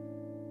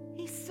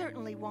 he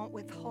certainly won't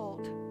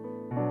withhold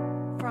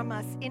from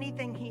us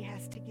anything he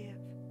has to give.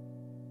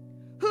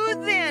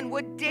 Who then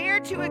would dare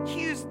to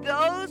accuse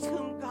those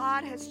whom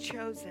God has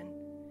chosen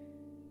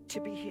to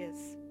be his?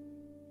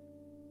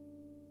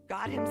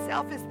 God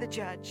himself is the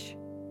judge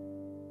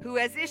who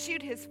has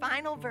issued his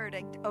final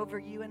verdict over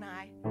you and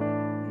I.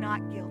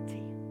 Not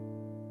guilty.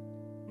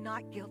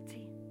 Not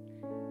guilty.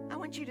 I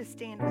want you to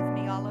stand with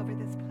me all over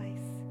this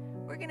place.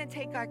 We're going to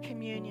take our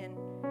communion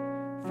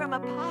from a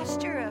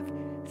posture of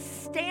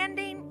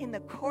standing in the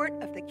court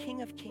of the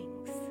King of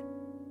Kings.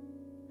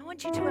 I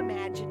want you to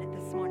imagine it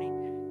this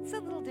morning. It's a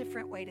little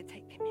different way to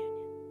take communion.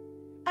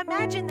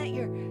 Imagine that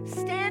you're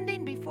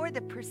standing before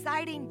the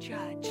presiding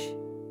judge.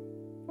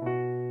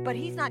 But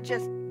he's not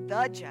just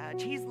the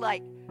judge. He's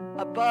like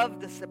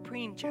above the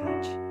supreme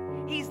judge.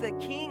 He's the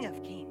King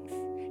of Kings.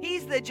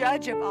 He's the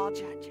judge of all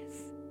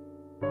judges.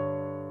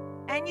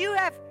 And you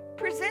have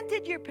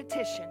presented your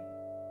petition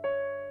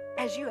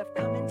as you have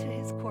come into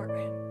his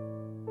courtroom.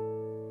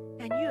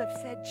 And you have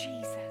said,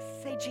 Jesus,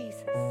 say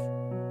Jesus.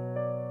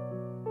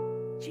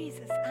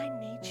 Jesus, I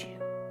need you.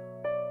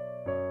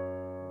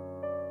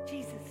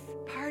 Jesus,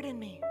 pardon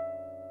me.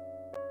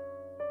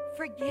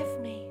 Forgive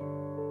me.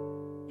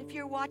 If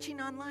you're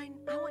watching online,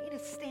 I want you to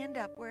stand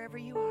up wherever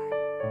you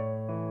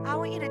are. I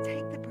want you to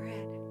take the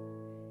bread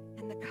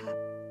and the cup.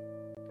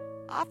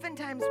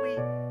 Oftentimes we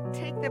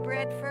take the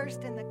bread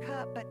first and the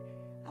cup, but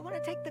I want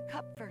to take the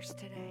cup first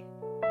today.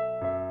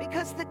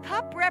 Because the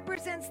cup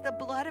represents the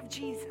blood of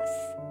Jesus.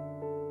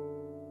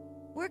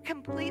 We're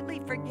completely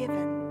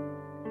forgiven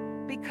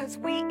because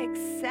we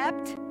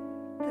accept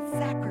the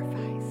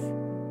sacrifice.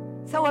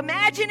 So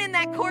imagine in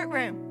that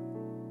courtroom,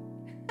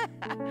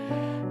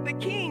 the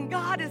king,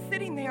 God, is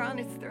sitting there on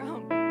his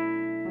throne.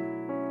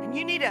 And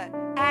you need an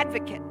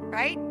advocate,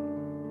 right?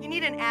 You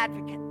need an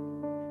advocate.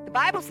 The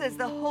Bible says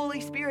the Holy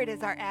Spirit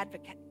is our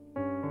advocate.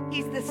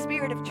 He's the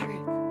Spirit of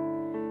truth.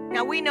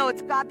 Now we know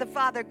it's God the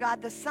Father,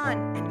 God the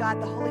Son, and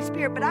God the Holy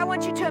Spirit. But I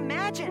want you to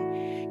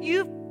imagine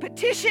you've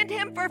petitioned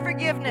him for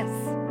forgiveness.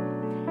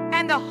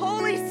 And the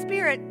Holy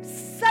Spirit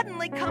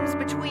suddenly comes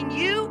between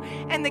you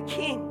and the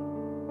king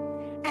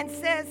and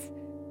says,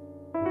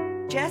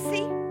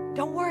 Jesse,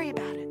 don't worry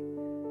about it.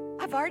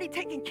 I've already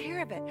taken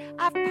care of it.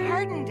 I've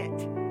pardoned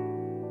it.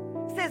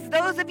 Says,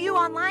 those of you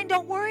online,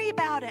 don't worry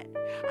about it.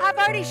 I've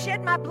already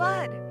shed my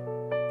blood.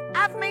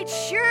 I've made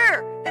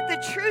sure that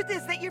the truth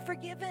is that you're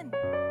forgiven.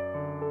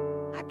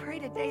 I pray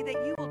today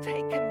that you will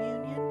take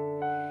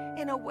communion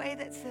in a way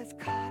that says,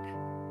 God,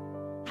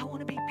 I want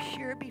to be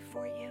pure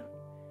before you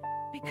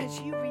because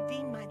you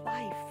redeemed my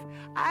life.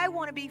 I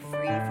want to be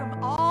free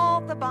from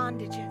all the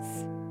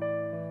bondages,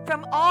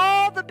 from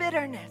all the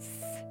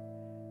bitterness.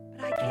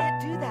 But I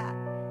can't do that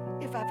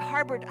if I've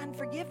harbored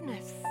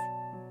unforgiveness.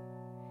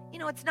 You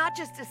know, it's not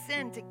just a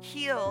sin to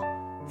kill,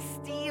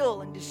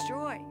 steal, and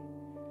destroy.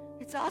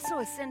 It's also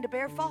a sin to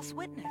bear false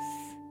witness.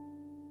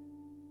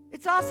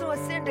 It's also a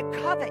sin to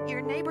covet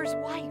your neighbor's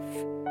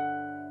wife.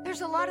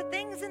 There's a lot of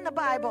things in the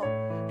Bible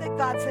that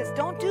God says,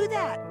 don't do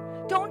that.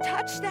 Don't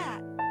touch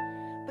that.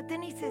 But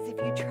then he says,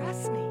 if you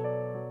trust me,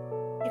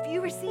 if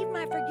you receive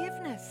my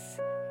forgiveness,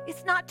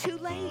 it's not too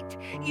late.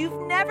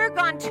 You've never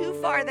gone too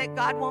far that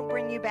God won't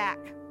bring you back.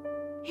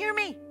 Hear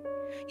me.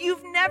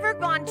 You've never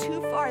gone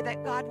too far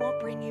that God won't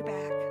bring you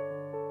back.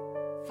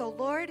 So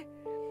Lord,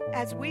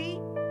 as we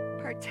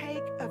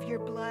partake of your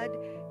blood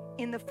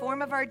in the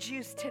form of our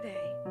juice today,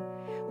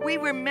 we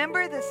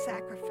remember the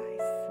sacrifice.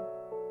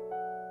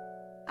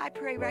 I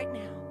pray right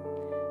now,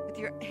 with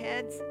your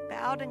heads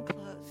bowed and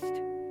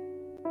closed,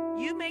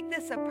 you make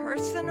this a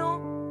personal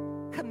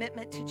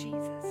commitment to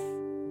Jesus.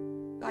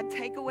 God,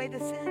 take away the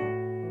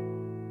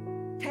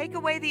sin. Take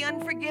away the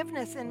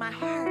unforgiveness in my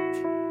heart.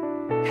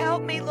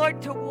 Help me,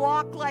 Lord, to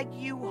walk like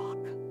you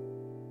walk.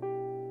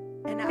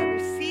 And I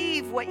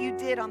receive what you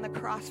did on the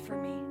cross for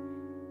me.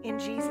 In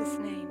Jesus'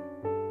 name,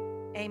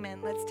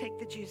 amen. Let's take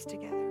the juice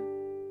together.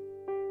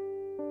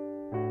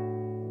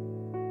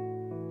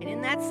 And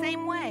in that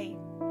same way,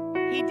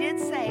 he did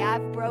say,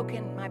 I've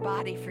broken my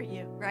body for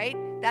you, right?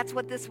 That's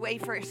what this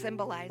wafer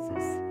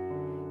symbolizes.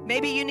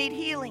 Maybe you need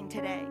healing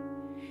today.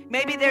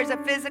 Maybe there's a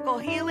physical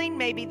healing.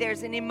 Maybe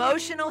there's an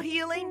emotional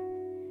healing.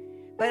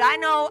 But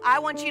I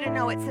want you to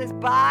know, it says,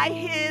 by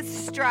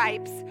his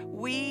stripes,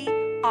 we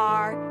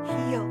are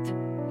healed.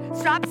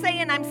 Stop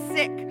saying I'm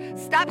sick.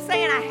 Stop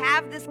saying I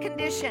have this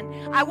condition.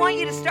 I want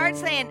you to start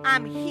saying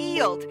I'm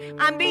healed.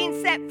 I'm being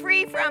set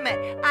free from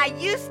it. I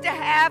used to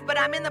have, but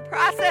I'm in the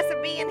process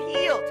of being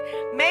healed.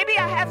 Maybe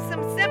I have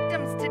some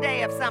symptoms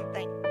today of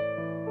something.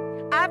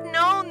 I've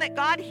known that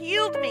God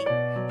healed me,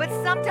 but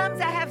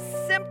sometimes I have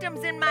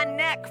symptoms in my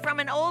neck from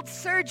an old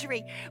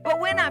surgery. But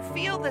when I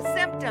feel the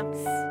symptoms,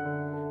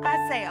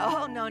 I say,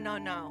 oh, no.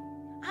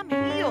 I'm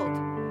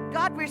healed.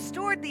 God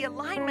restored the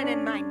alignment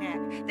in my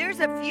neck. There's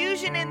a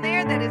fusion in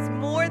there that is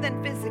more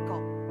than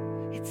physical.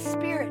 It's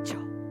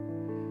spiritual.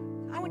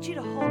 I want you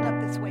to hold up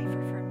this wafer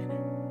for a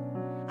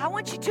minute. I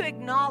want you to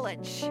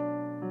acknowledge,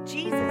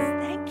 Jesus,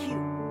 thank you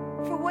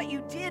for what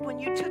you did when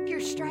you took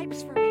your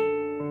stripes for me.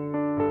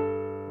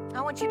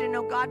 I want you to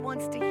know God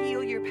wants to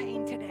heal your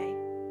pain today.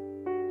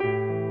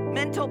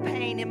 Mental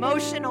pain,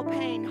 emotional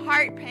pain,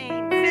 heart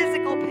pain,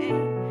 physical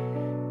pain.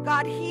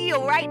 God,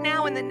 heal right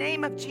now in the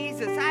name of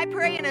Jesus. I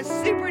pray in a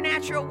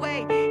supernatural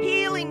way.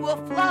 Healing will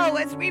flow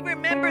as we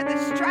remember the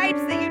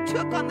stripes that you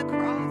took on the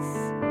cross.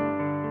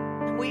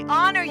 And we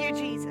honor you,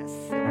 Jesus.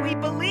 And we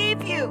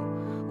believe you.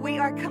 We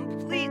are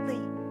completely,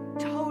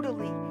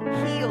 totally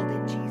healed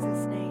in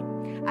Jesus'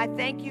 name. I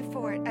thank you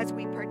for it as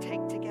we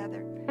partake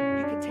together.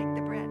 You can take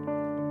the bread.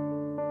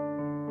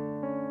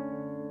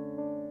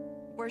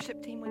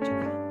 Worship team, would you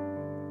come?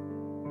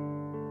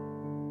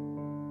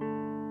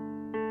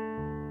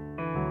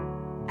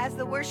 As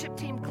the worship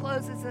team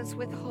closes us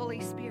with Holy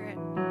Spirit,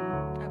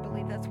 I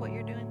believe that's what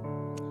you're doing.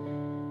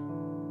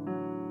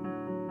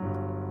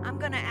 I'm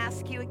going to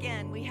ask you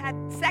again. We had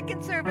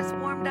second service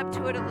warmed up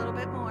to it a little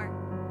bit more.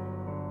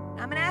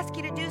 I'm going to ask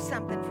you to do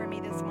something for me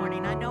this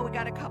morning. I know we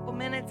got a couple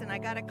minutes and I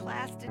got a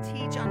class to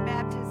teach on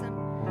baptism.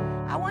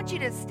 I want you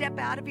to step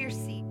out of your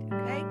seat,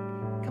 okay?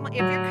 Come on. If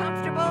you're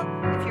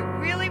comfortable, if you're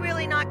really,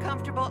 really not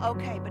comfortable,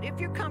 okay. But if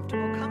you're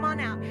comfortable, come on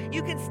out.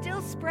 You can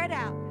still spread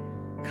out.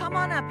 Come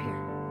on up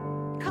here.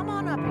 Come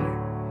on up here.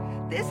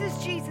 This is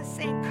Jesus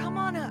saying, come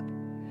on up.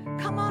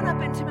 Come on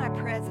up into my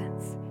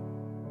presence.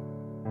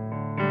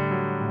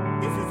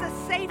 This is a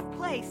safe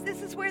place.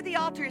 This is where the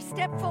altar is.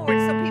 Step forward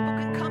so people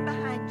can come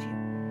behind you.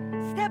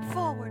 Step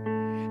forward.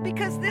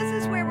 Because this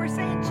is where we're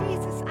saying,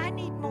 Jesus, I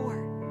need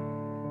more.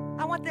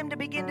 I want them to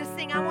begin to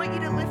sing. I want you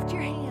to lift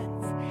your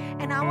hands.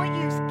 And I want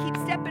you to keep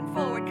stepping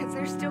forward because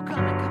they're still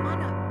coming. Come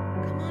on up.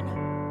 Come on up.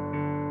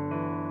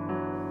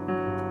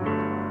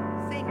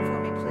 Sing for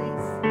me,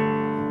 please.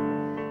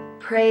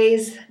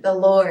 Praise the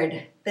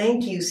Lord.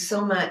 Thank you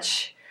so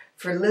much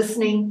for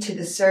listening to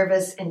the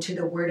service and to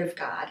the Word of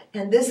God.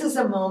 And this is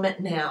a moment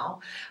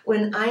now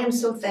when I am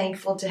so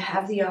thankful to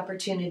have the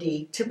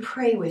opportunity to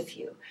pray with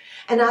you.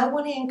 And I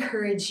want to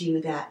encourage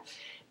you that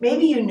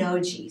maybe you know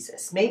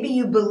Jesus, maybe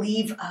you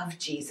believe of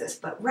Jesus,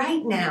 but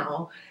right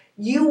now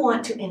you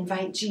want to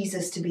invite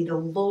Jesus to be the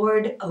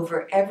Lord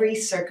over every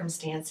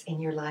circumstance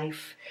in your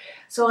life.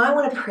 So I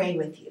want to pray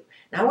with you.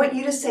 Now I want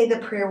you to say the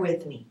prayer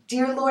with me.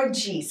 Dear Lord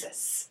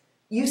Jesus,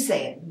 you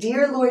say it.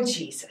 Dear Lord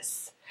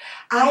Jesus,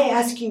 I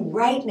ask you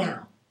right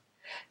now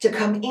to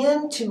come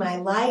into my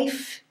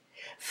life,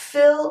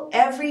 fill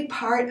every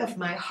part of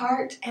my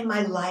heart and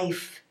my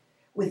life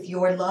with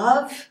your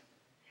love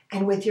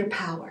and with your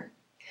power.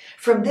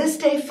 From this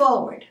day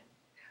forward,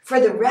 for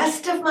the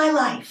rest of my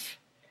life,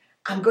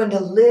 I'm going to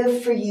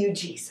live for you,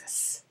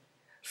 Jesus.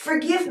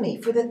 Forgive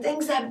me for the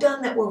things I've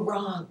done that were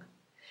wrong,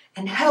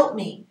 and help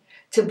me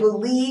to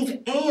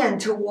believe and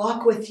to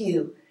walk with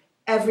you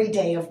every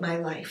day of my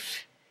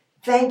life.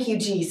 Thank you,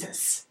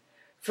 Jesus,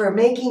 for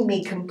making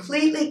me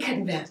completely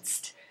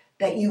convinced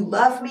that you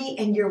love me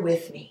and you're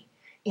with me.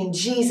 In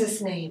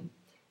Jesus' name,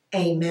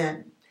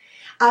 amen.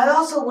 I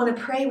also want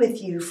to pray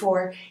with you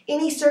for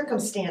any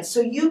circumstance. So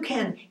you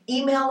can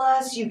email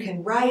us, you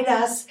can write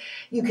us,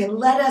 you can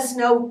let us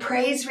know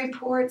praise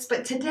reports.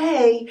 But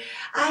today,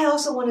 I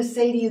also want to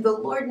say to you, the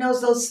Lord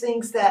knows those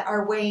things that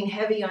are weighing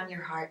heavy on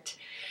your heart.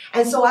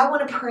 And so I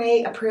want to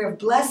pray a prayer of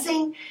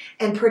blessing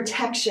and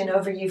protection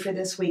over you for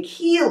this week,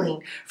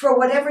 healing for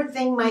whatever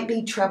thing might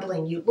be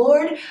troubling you.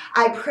 Lord,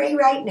 I pray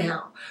right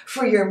now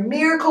for your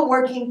miracle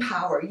working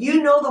power.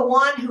 You know the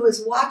one who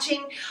is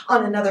watching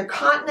on another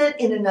continent,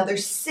 in another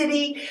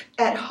city,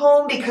 at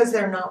home because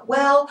they're not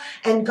well.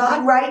 And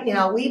God, right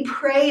now, we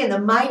pray in the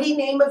mighty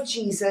name of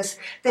Jesus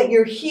that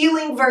your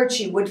healing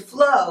virtue would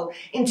flow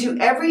into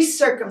every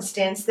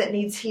circumstance that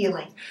needs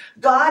healing.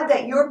 God,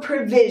 that your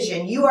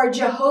provision, you are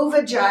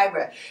Jehovah Jireh.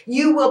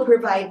 You will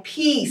provide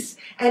peace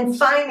and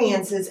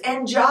finances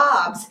and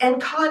jobs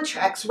and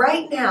contracts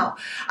right now.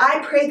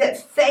 I pray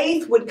that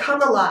faith would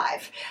come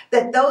alive,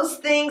 that those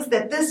things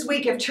that this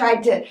week have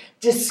tried to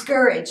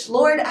discourage,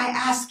 Lord, I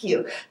ask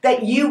you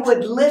that you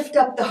would lift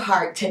up the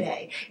heart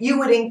today. You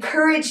would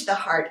encourage the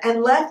heart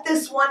and let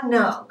this one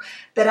know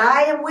that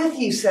I am with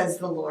you, says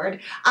the Lord.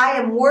 I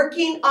am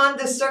working on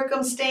the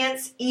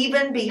circumstance,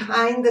 even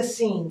behind the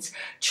scenes.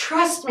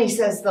 Trust me,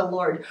 says the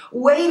Lord.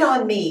 Wait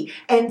on me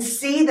and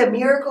see the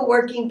miracle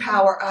working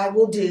power I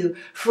will do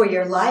for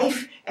your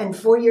life and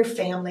for your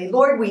family.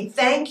 Lord, we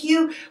thank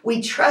you,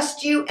 we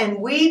trust you, and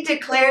we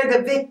declare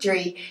the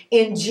victory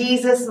in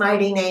Jesus'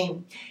 mighty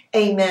name.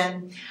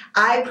 Amen.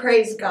 I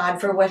praise God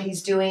for what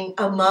he's doing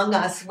among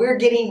us. We're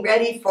getting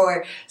ready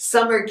for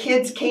Summer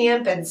Kids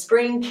Camp and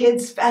Spring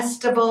Kids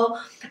Festival.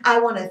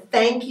 I want to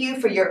thank you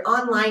for your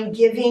online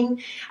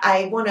giving.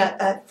 I want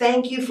to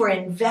thank you for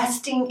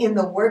investing in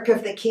the work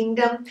of the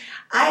kingdom.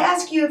 I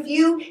ask you, if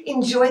you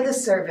enjoy the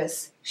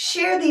service,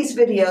 share these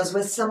videos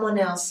with someone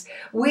else.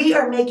 We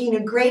are making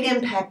a great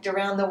impact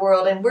around the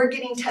world, and we're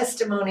getting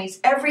testimonies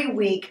every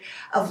week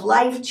of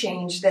life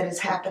change that is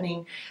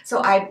happening.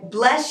 So I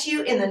bless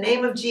you in the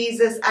name of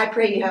Jesus. I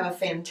pray you have a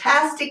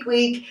fantastic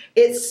week.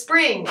 It's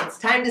spring. It's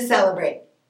time to celebrate.